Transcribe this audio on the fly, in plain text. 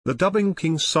The Dubbing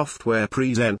King software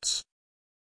presents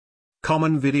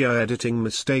Common Video Editing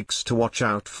Mistakes to Watch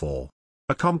Out For.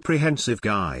 A comprehensive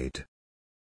guide.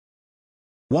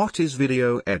 What is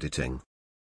video editing?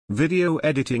 Video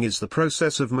editing is the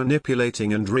process of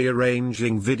manipulating and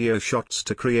rearranging video shots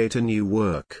to create a new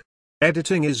work.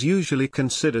 Editing is usually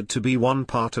considered to be one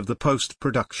part of the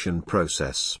post-production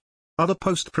process. Other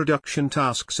post-production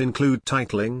tasks include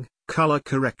titling, color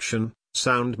correction,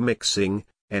 sound mixing,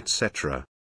 etc.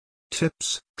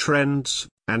 Tips, trends,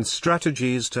 and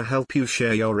strategies to help you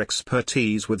share your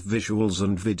expertise with visuals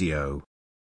and video.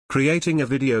 Creating a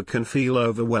video can feel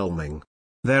overwhelming.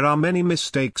 There are many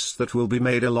mistakes that will be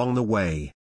made along the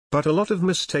way. But a lot of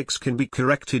mistakes can be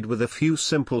corrected with a few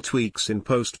simple tweaks in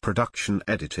post-production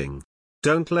editing.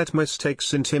 Don't let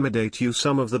mistakes intimidate you.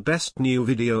 Some of the best new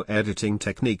video editing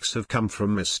techniques have come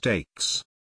from mistakes.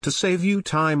 To save you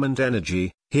time and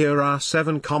energy, here are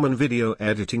 7 common video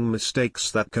editing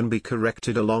mistakes that can be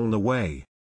corrected along the way.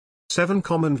 7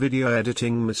 common video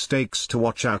editing mistakes to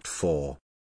watch out for.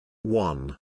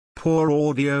 1. Poor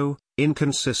audio,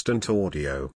 inconsistent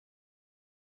audio.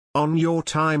 On your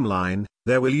timeline,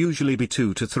 there will usually be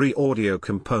 2 to 3 audio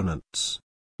components: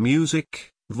 music,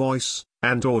 voice,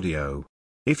 and audio.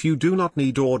 If you do not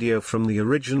need audio from the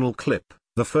original clip,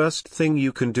 the first thing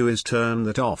you can do is turn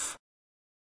that off.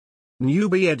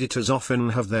 Newbie editors often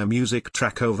have their music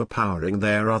track overpowering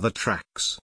their other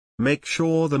tracks. Make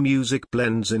sure the music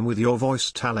blends in with your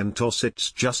voice talent or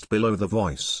sits just below the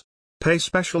voice. Pay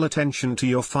special attention to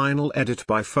your final edit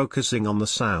by focusing on the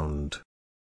sound.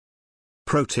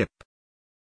 Pro tip: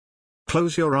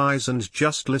 close your eyes and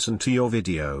just listen to your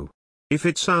video. If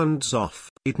it sounds off,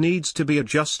 it needs to be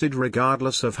adjusted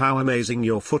regardless of how amazing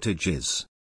your footage is.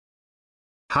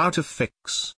 How to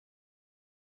fix.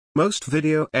 Most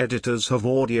video editors have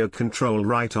audio control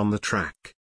right on the track.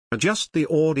 Adjust the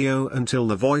audio until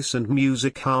the voice and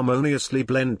music harmoniously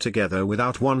blend together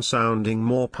without one sounding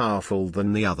more powerful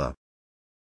than the other.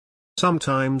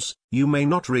 Sometimes, you may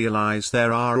not realize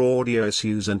there are audio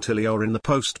issues until you're in the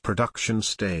post-production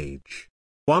stage.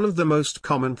 One of the most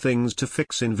common things to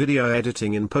fix in video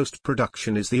editing in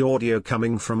post-production is the audio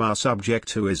coming from our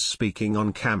subject who is speaking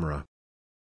on camera.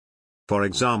 For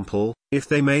example, if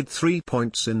they made 3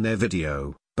 points in their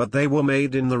video, but they were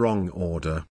made in the wrong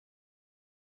order.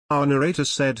 Our narrator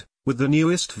said, with the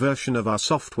newest version of our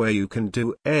software you can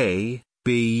do A,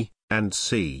 B, and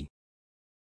C.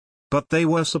 But they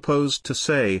were supposed to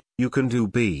say, you can do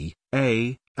B,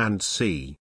 A, and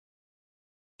C.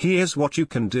 Here's what you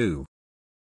can do.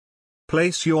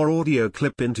 Place your audio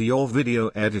clip into your video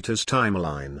editor's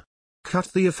timeline.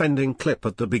 Cut the offending clip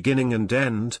at the beginning and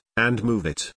end, and move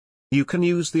it. You can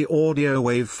use the audio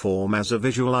waveform as a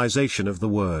visualization of the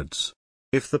words.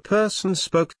 If the person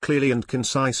spoke clearly and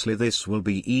concisely, this will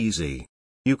be easy.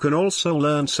 You can also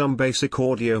learn some basic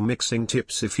audio mixing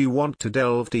tips if you want to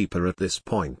delve deeper at this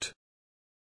point.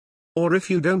 Or if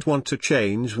you don't want to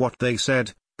change what they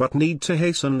said, but need to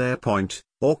hasten their point,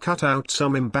 or cut out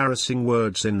some embarrassing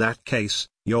words, in that case,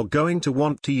 you're going to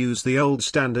want to use the old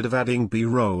standard of adding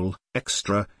B-roll,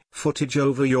 extra, footage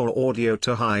over your audio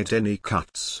to hide any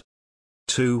cuts.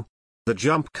 2. The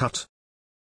jump cut.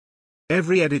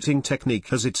 Every editing technique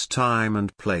has its time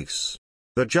and place.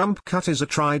 The jump cut is a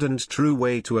tried and true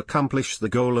way to accomplish the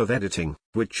goal of editing,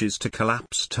 which is to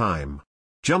collapse time.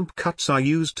 Jump cuts are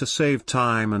used to save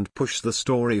time and push the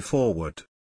story forward.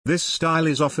 This style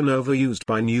is often overused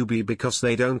by newbies because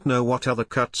they don't know what other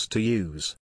cuts to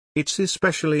use. It's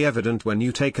especially evident when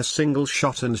you take a single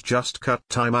shot and just cut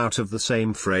time out of the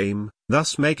same frame,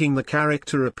 thus making the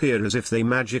character appear as if they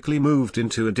magically moved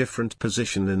into a different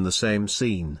position in the same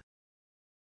scene.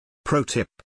 Pro tip: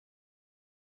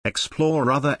 explore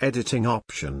other editing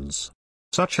options,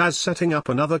 such as setting up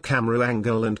another camera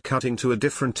angle and cutting to a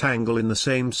different angle in the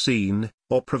same scene,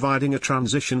 or providing a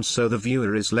transition so the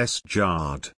viewer is less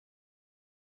jarred.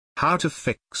 How to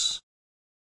fix.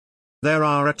 There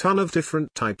are a ton of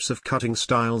different types of cutting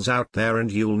styles out there,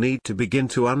 and you'll need to begin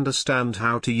to understand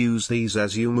how to use these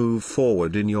as you move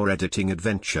forward in your editing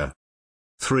adventure.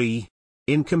 3.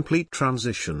 Incomplete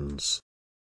transitions.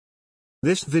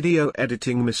 This video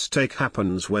editing mistake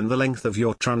happens when the length of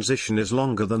your transition is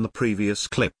longer than the previous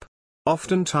clip.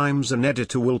 Oftentimes an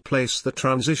editor will place the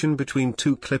transition between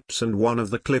 2 clips and one of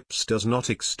the clips does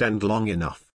not extend long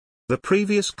enough. The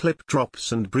previous clip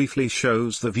drops and briefly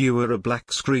shows the viewer a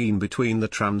black screen between the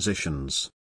transitions.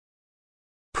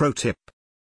 Pro tip: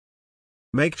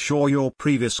 make sure your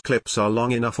previous clips are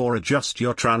long enough or adjust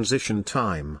your transition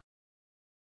time.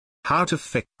 How to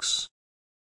fix.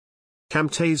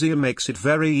 Camtasia makes it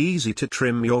very easy to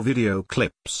trim your video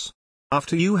clips.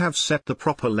 After you have set the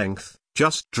proper length,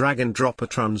 just drag and drop a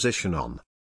transition on.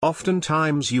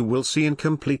 Oftentimes you will see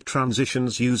incomplete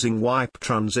transitions using wipe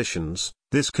transitions.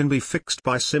 This can be fixed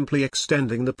by simply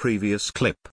extending the previous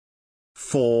clip.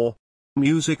 4.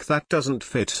 Music that doesn't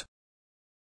fit.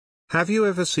 Have you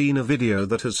ever seen a video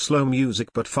that has slow music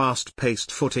but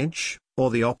fast-paced footage,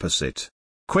 or the opposite?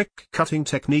 Quick cutting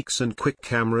techniques and quick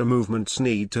camera movements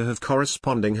need to have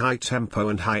corresponding high tempo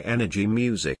and high energy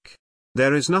music.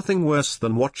 There is nothing worse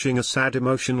than watching a sad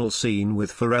emotional scene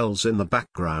with Pharrells in the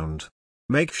background.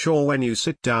 Make sure when you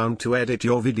sit down to edit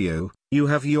your video, you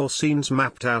have your scenes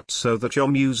mapped out so that your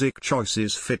music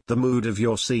choices fit the mood of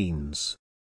your scenes.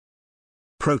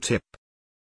 Pro tip: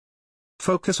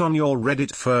 focus on your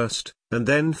edit first, and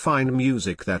then find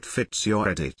music that fits your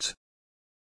edit.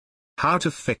 How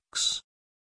to fix.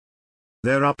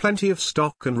 There are plenty of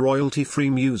stock and royalty-free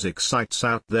music sites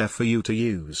out there for you to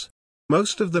use.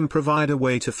 Most of them provide a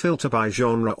way to filter by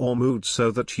genre or mood so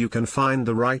that you can find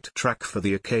the right track for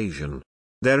the occasion.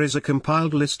 There is a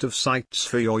compiled list of sites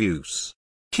for your use.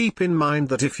 Keep in mind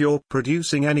that if you're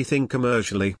producing anything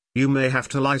commercially, you may have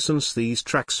to license these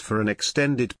tracks for an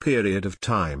extended period of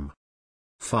time.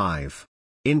 5.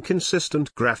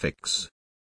 Inconsistent graphics.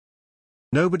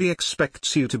 Nobody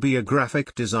expects you to be a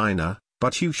graphic designer,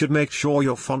 but you should make sure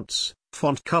your fonts,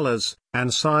 font colors,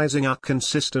 and sizing are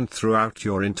consistent throughout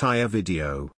your entire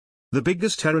video. The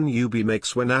biggest error newbie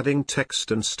makes when adding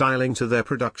text and styling to their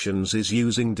productions is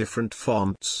using different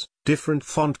fonts, different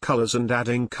font colors and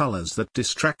adding colors that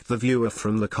distract the viewer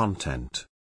from the content.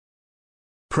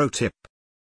 Pro tip: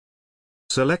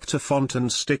 select a font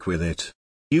and stick with it.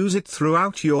 Use it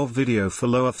throughout your video for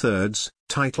lower thirds,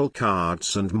 title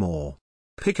cards and more.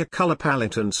 Pick a color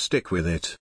palette and stick with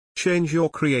it. Change your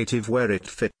creative where it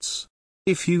fits.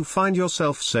 If you find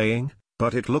yourself saying,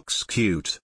 "But it looks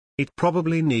cute," it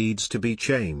probably needs to be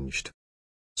changed.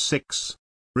 6.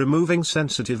 Removing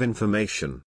sensitive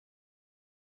information.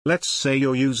 Let's say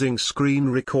you're using screen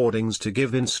recordings to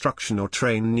give instruction or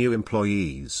train new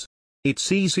employees.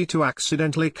 It's easy to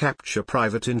accidentally capture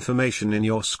private information in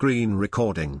your screen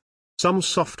recording. Some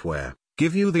software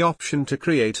give you the option to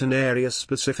create an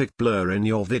area-specific blur in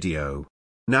your video.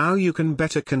 Now you can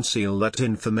better conceal that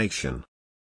information.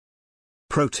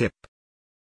 Pro tip: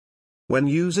 when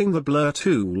using the blur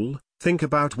tool, think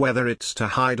about whether it's to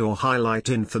hide or highlight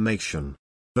information.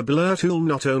 The blur tool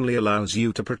not only allows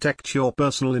you to protect your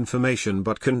personal information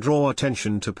but can draw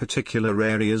attention to particular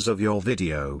areas of your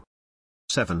video.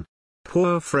 7.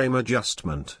 Poor frame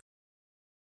adjustment.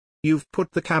 You've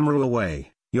put the camera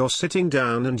away, you're sitting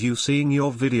down and you seeing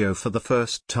your video for the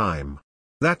first time.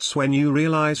 That's when you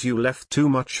realize you left too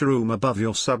much room above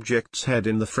your subject's head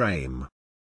in the frame.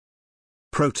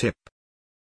 Pro tip: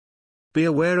 be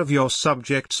aware of your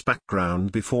subject's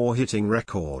background before hitting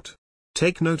record.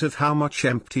 Take note of how much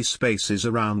empty space is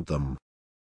around them.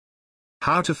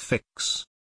 How to fix.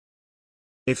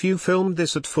 If you filmed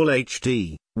this at full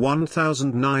HD,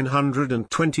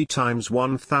 1920 x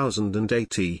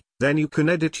 1080, then you can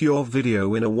edit your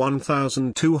video in a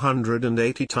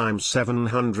 1280 x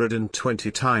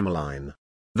 720 timeline.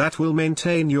 That will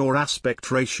maintain your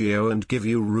aspect ratio and give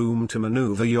you room to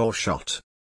maneuver your shot.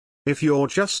 If you're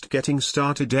just getting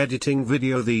started editing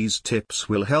video, these tips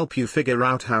will help you figure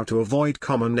out how to avoid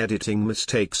common editing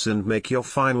mistakes and make your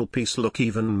final piece look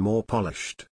even more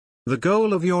polished. The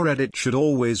goal of your edit should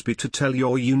always be to tell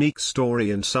your unique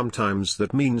story, and sometimes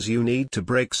that means you need to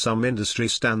break some industry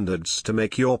standards to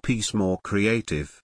make your piece more creative.